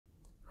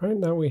All right,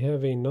 now we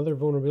have another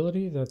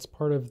vulnerability that's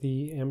part of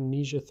the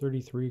Amnesia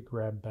 33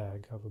 grab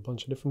bag of a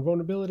bunch of different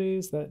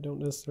vulnerabilities that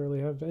don't necessarily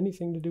have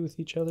anything to do with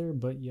each other,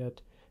 but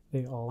yet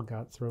they all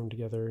got thrown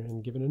together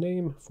and given a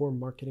name for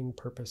marketing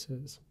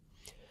purposes.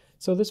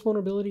 So this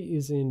vulnerability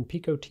is in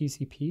Pico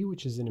TCP,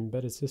 which is an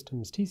embedded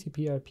systems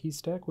TCP/IP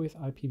stack with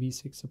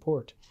IPv6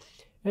 support.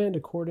 And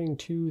according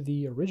to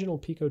the original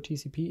Pico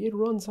TCP, it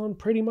runs on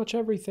pretty much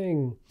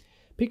everything.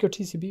 Pico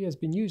TCP has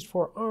been used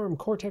for ARM,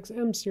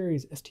 Cortex-M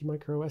series,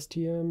 STMicro,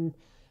 STM,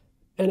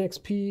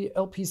 NXP,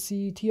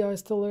 LPC, TI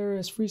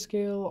Stellaris,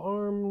 Freescale,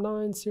 ARM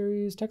 9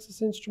 series, Texas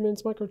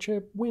Instruments,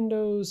 Microchip,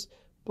 Windows,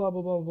 blah,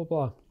 blah, blah, blah,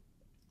 blah.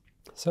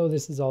 So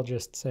this is all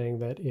just saying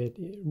that it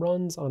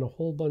runs on a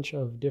whole bunch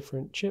of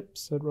different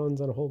chips. It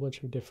runs on a whole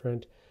bunch of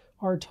different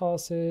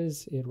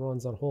RTOSes. It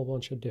runs on a whole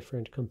bunch of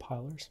different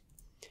compilers.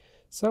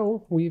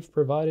 So we've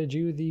provided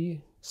you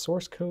the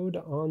source code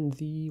on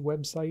the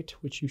website,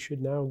 which you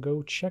should now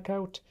go check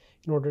out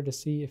in order to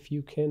see if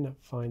you can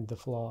find the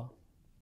flaw.